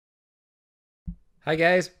Hi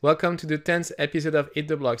guys, welcome to the 10th episode of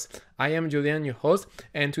EatTheBlocks. I am Julian, your host,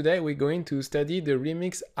 and today we're going to study the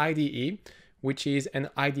Remix IDE, which is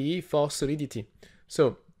an IDE for Solidity.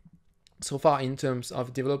 So far in terms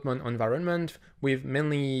of development environment, we've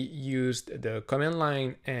mainly used the command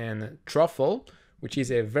line and Truffle, which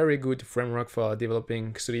is a very good framework for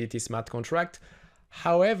developing Solidity smart contract.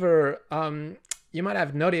 However, you might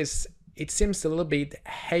have noticed it seems a little bit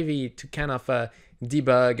heavy to kind of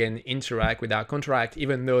debug and interact with our contract,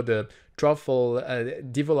 even though the Truffle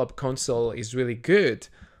develop console is really good.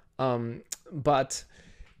 But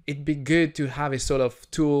it'd be good to have a sort of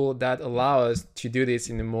tool that allows us to do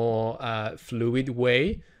this in a more fluid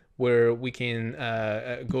way, where we can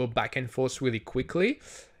go back and forth really quickly.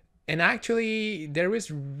 And actually, there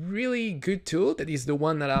is really good tool that is the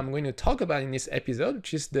one that I'm going to talk about in this episode,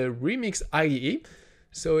 which is the Remix IDE.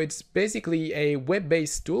 So it's basically a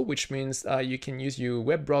web-based tool, which means you can use your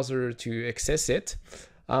web browser to access it.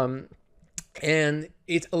 And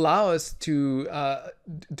it allows us to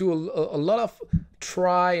do a lot of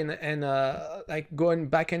try and like going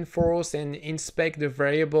back and forth and inspect the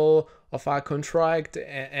variable of our contract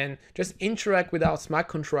and just interact with our smart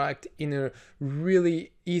contract in a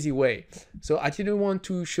really easy way. So I didn't want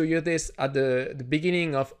to show you this at the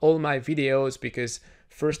beginning of all my videos because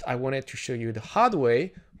first I wanted to show you the hard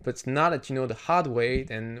way, but now that you know the hard way,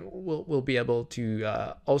 then we'll be able to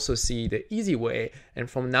also see the easy way. And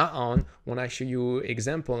from now on, when I show you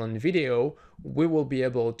example on video, we will be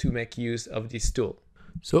able to make use of this tool.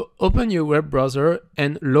 So open your web browser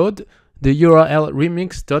and load the URL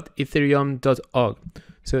remix.ethereum.org.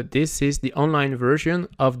 So this is the online version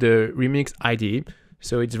of the Remix IDE.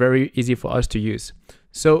 So it's very easy for us to use.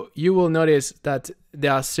 So you will notice that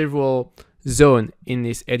there are several zones in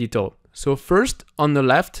this editor. So first on the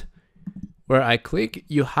left, where I click,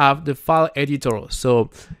 you have the file editor.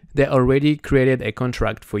 So they already created a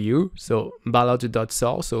contract for you. So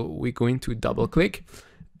ballot.sol. So we're going to double click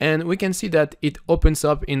and we can see that it opens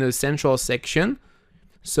up in the central section.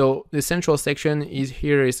 So the central section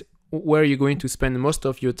is where you're going to spend most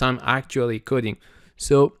of your time actually coding.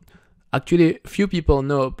 So actually few people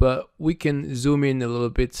know, but we can zoom in a little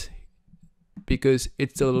bit because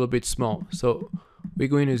it's a little bit small. So we're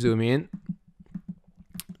going to zoom in.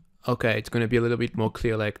 Okay, it's going to be a little bit more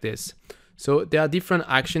clear like this. So there are different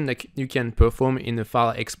actions that you can perform in the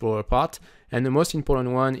file explorer part. And the most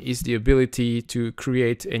important one is the ability to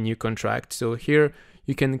create a new contract. So here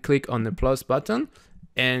you can click on the plus button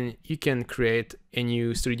and you can create a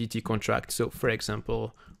new Solidity contract. So for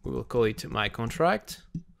example, we will call it my contract.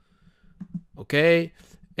 Okay.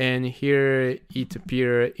 And here it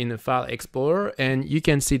appears in the file explorer and you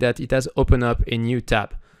can see that it has opened up a new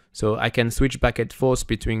tab. So I can switch back and forth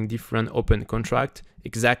between different open contracts,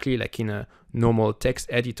 exactly like in a normal text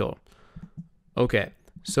editor. Okay,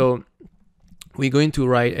 so we're going to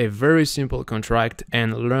write a very simple contract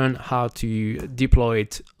and learn how to deploy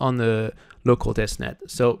it on the local testnet.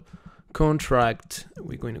 So contract,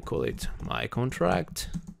 we're going to call it my contract.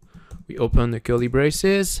 We open the curly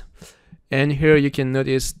braces. And here you can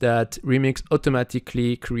notice that Remix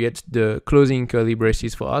automatically creates the closing curly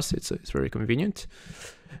braces for us. It's very convenient.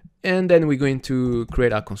 And then we're going to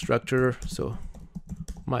create our constructor. So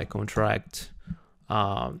my contract,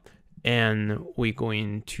 and we're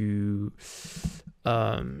going to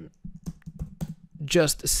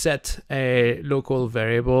just set a local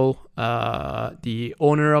variable, the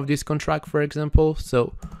owner of this contract, for example.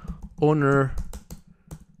 So owner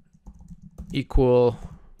equal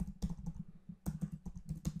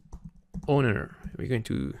owner. We're going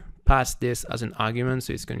to pass this as an argument,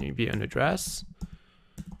 so it's going to be an address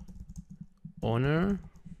owner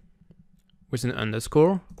with an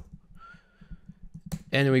underscore,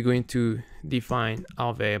 and we're going to define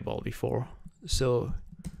our variable before. So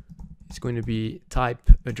it's going to be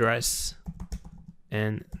type address,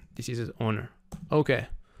 and this is an owner. Okay,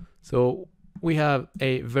 so we have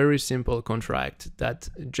a very simple contract that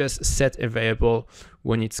just set a variable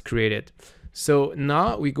when it's created. So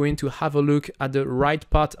now we're going to have a look at the right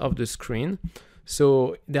part of the screen.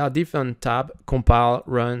 So there are different tabs: compile,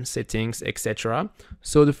 run, settings, etc.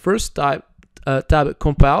 So the first tab,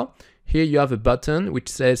 compile, here you have a button which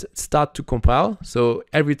says start to compile. So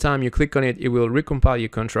every time you click on it, it will recompile your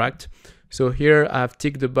contract. So here I've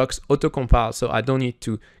ticked the box auto compile, so I don't need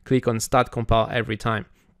to click on start compile every time.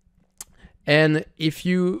 And if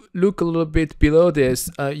you look a little bit below this,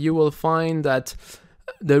 you will find that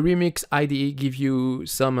the Remix IDE gives you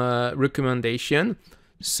some recommendation.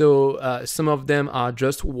 So some of them are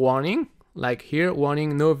just warning, like here,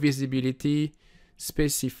 warning, no visibility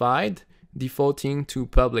specified. defaulting to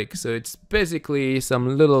public. So it's basically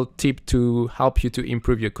some little tip to help you to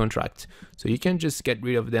improve your contract. So you can just get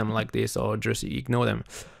rid of them like this or just ignore them.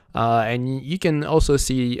 And you can also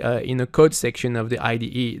see in the code section of the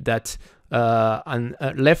IDE that on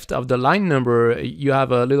left of the line number, you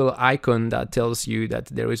have a little icon that tells you that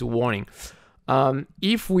there is a warning.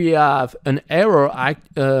 If we have an error,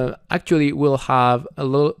 actually we'll have a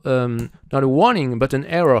little, not a warning, but an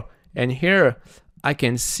error. And here I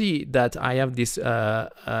can see that I have this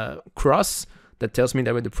cross that tells me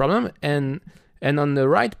there was the problem. And on the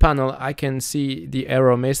right panel, I can see the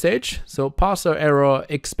error message. So parser error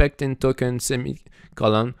expecting token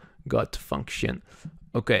semicolon got function.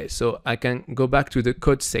 Okay, so I can go back to the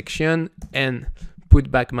code section and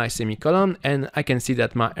put back my semicolon, and I can see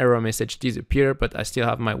that my error message disappeared, but I still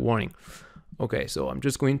have my warning. Okay, so I'm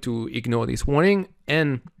just going to ignore this warning,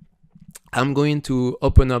 and I'm going to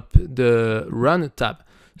open up the Run tab.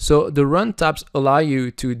 So the Run tabs allow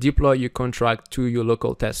you to deploy your contract to your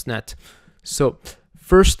local testnet. So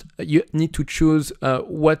first, you need to choose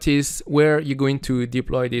where you're going to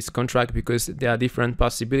deploy this contract, because there are different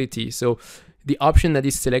possibilities. So the option that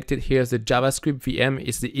is selected here is the JavaScript VM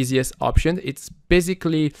is the easiest option. It's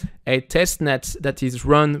basically a testnet that is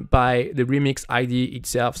run by the Remix IDE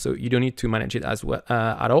itself, so you don't need to manage it as well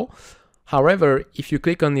at all. However, if you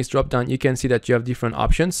click on this dropdown, you can see that you have different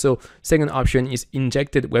options. So second option is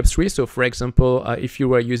injected Web3. So for example, if you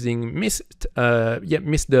were using Mist,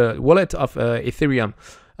 the wallet of Ethereum,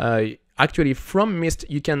 actually from Mist,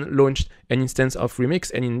 you can launch an instance of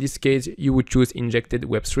Remix. And in this case, you would choose injected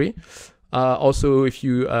Web3. Also, if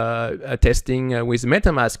you are testing with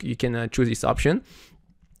MetaMask, you can choose this option.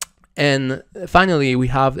 And finally, we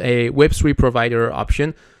have a Web3 provider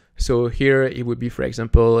option. So here it would be, for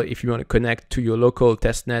example, if you want to connect to your local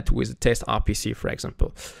testnet with a test RPC, for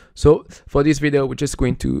example. So for this video, we're just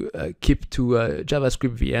going to keep to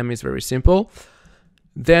JavaScript VM. It's very simple.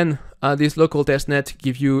 Then this local testnet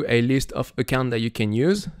gives you a list of accounts that you can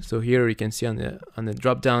use. So here you can see on the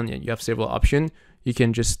drop down, you have several options. You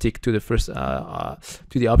can just stick to the first to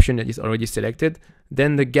the option that is already selected.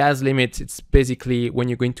 Then the gas limit, it's basically when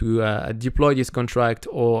you're going to deploy this contract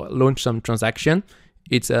or launch some transaction,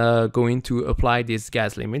 it's going to apply this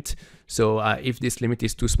gas limit. So if this limit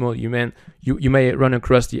is too small, you may run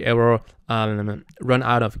across the error run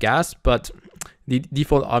out of gas, but the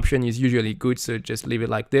default option is usually good, so just leave it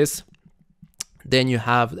like this. Then you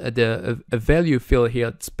have a value field here.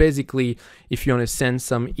 It's basically if you want to send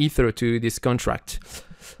some ether to this contract.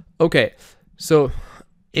 Okay, so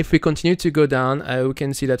if we continue to go down, we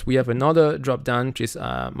can see that we have another drop down, which is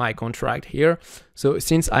my contract here. So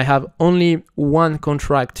since I have only one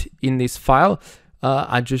contract in this file,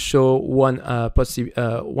 I just show one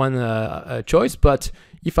choice. But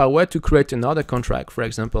if I were to create another contract, for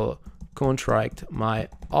example, contract my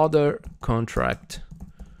other contract,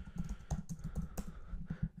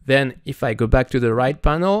 then if I go back to the right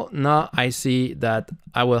panel, now I see that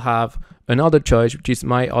I will have another choice, which is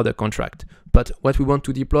my other contract. But what we want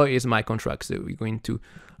to deploy is my contract. So we're going to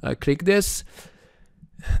click this.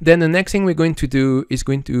 Then the next thing we're going to do is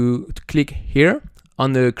going to click here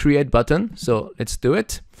on the create button. So let's do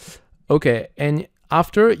it. Okay, and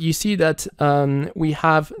after you see that we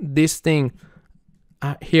have this thing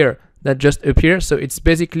here that just appears. So it's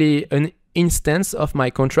basically an instance of my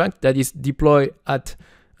contract that is deployed at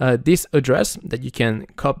this address that you can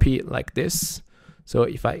copy like this. So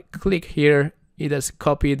if I click here, it has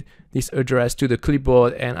copied this address to the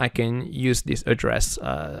clipboard, and I can use this address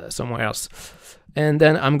somewhere else. And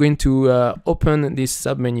then I'm going to open this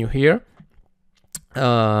submenu here.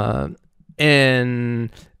 And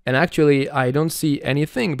actually, I don't see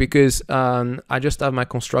anything because I just have my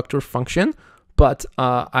constructor function, but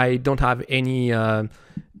I don't have any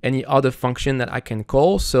other function that I can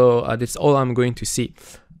call. So that's all I'm going to see.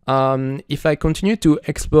 If I continue to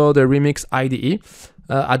explore the Remix IDE,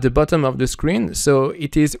 at the bottom of the screen, so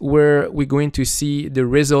it is where we're going to see the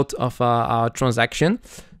result of our transaction.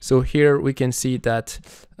 So here we can see that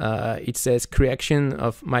it says creation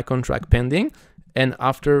of my contract pending, and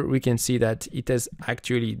after we can see that it has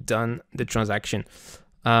actually done the transaction.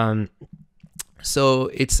 So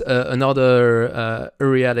it's another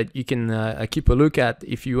area that you can keep a look at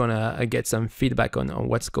if you want to get some feedback on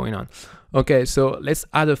what's going on. Okay, so let's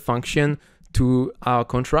add a function to our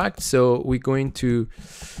contract. So we're going to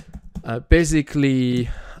basically,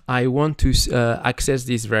 I want to access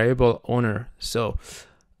this variable owner. So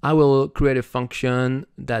I will create a function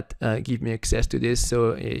that give me access to this.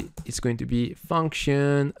 So it's going to be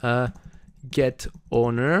function get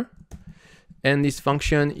owner, and this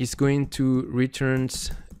function is going to return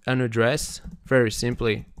an address very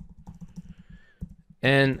simply.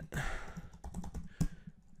 and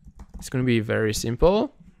it's going to be very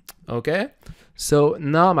simple. Okay, so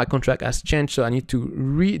now my contract has changed, so I need to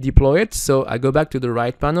redeploy it. So I go back to the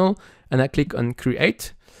right panel and I click on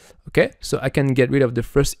create. Okay, so I can get rid of the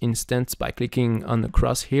first instance by clicking on the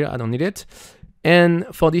cross here. I don't need it. And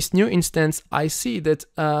for this new instance, I see that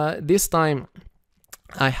this time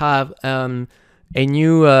I have a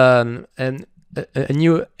new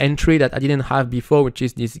entry that I didn't have before, which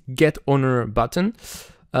is this get owner button.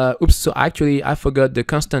 Oops, so actually I forgot the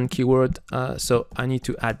constant keyword, so I need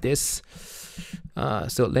to add this.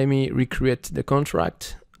 So let me recreate the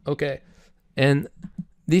contract. Okay, and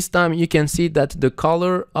this time you can see that the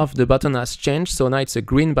color of the button has changed. So now it's a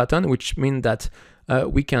green button, which means that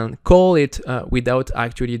we can call it without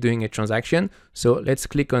actually doing a transaction. So let's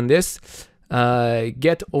click on this,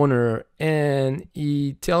 get owner, and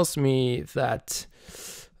he tells me that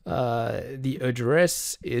the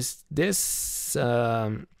address is this.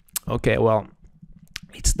 Okay, well,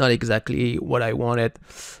 it's not exactly what I wanted.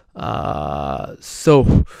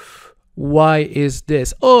 So why is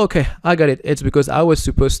this? Oh, okay, I got it. It's because I was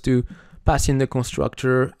supposed to pass in the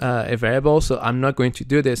constructor a variable, so I'm not going to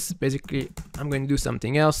do this. Basically, I'm going to do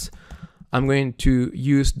something else. I'm going to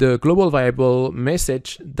use the global variable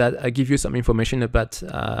message that give you some information about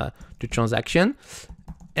the transaction,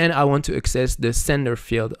 and I want to access the sender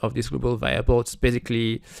field of this global variable. It's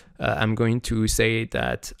basically I'm going to say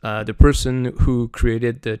that the person who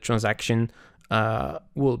created the transaction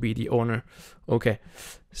will be the owner. Okay,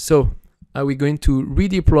 so we're going to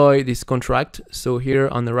redeploy this contract. So here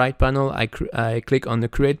on the right panel, I click on the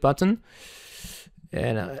create button,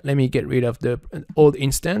 and let me get rid of the old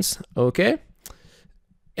instance. Okay,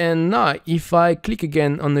 and now if I click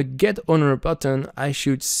again on the get owner button, I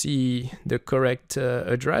should see the correct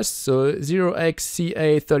address. So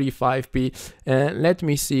 0xCA35P, and let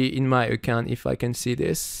me see in my account if I can see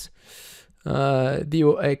this.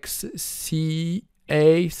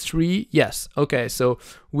 DOXCA3, yes. Okay, so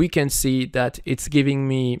we can see that it's giving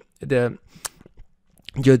me the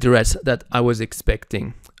address that I was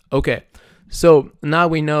expecting. Okay, so now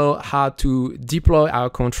we know how to deploy our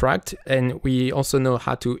contract, and we also know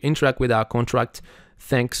how to interact with our contract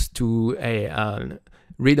thanks to a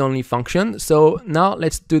read-only function. So now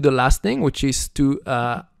let's do the last thing, which is to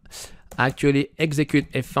actually execute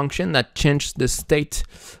a function that changes the state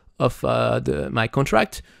of my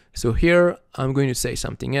contract. So here I'm going to say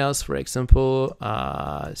something else, for example,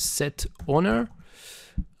 set owner,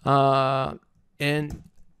 and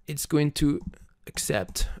it's going to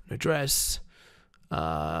accept address.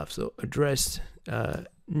 So address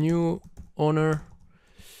new owner,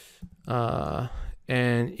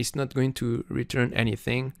 and it's not going to return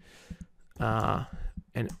anything.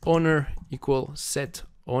 And owner equal set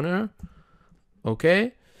owner.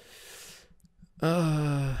 Okay.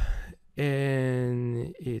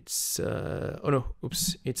 And it's oh no,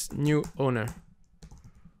 oops, it's new owner.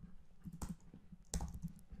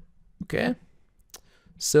 Okay,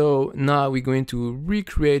 so now we're going to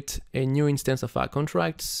recreate a new instance of our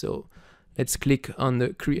contract. So let's click on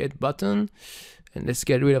the create button, and let's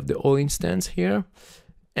get rid of the old instance here.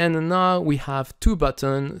 And now we have two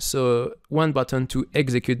buttons. So one button to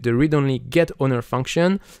execute the read-only get owner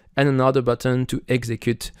function, and another button to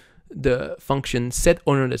execute the function set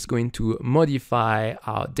owner that's going to modify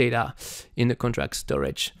our data in the contract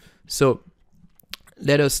storage. So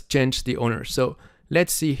let us change the owner. So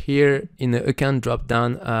let's see here in the account drop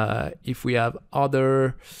down if we have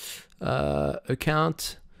other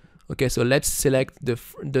account. Okay, so let's select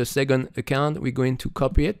the second account. We're going to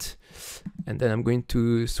copy it, and then I'm going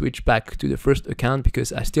to switch back to the first account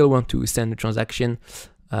because I still want to send the transaction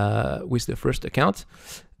with the first account.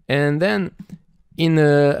 And then in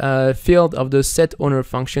the field of the set owner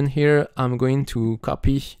function here, I'm going to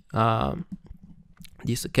copy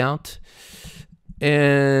this account.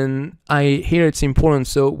 And here it's important.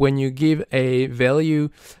 So when you give a value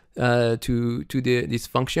to this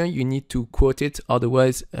function, you need to quote it.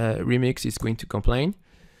 Otherwise, Remix is going to complain.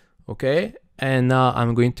 Okay. And now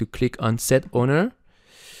I'm going to click on set owner.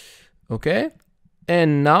 Okay.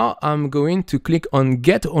 And now I'm going to click on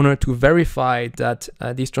get owner to verify that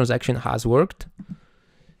this transaction has worked.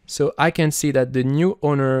 So I can see that the new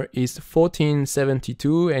owner is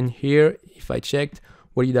 1472. And here, if I checked,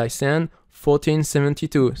 what did I send?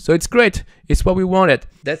 1472. So it's great. It's what we wanted.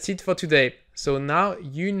 That's it for today. So now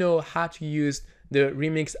you know how to use the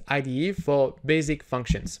Remix IDE for basic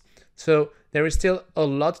functions. So there is still a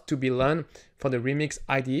lot to be learned for the Remix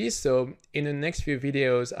IDE. So in the next few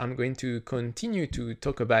videos, I'm going to continue to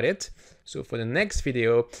talk about it. So for the next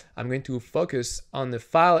video, I'm going to focus on the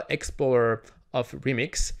file explorer of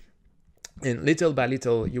Remix. And little by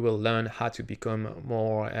little, you will learn how to become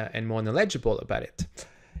more and more knowledgeable about it.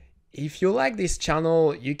 If you like this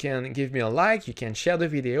channel, you can give me a like, you can share the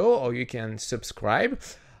video, or you can subscribe.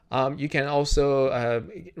 You can also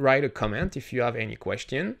write a comment if you have any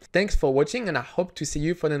question. Thanks for watching, and I hope to see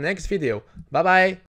you for the next video. Bye bye.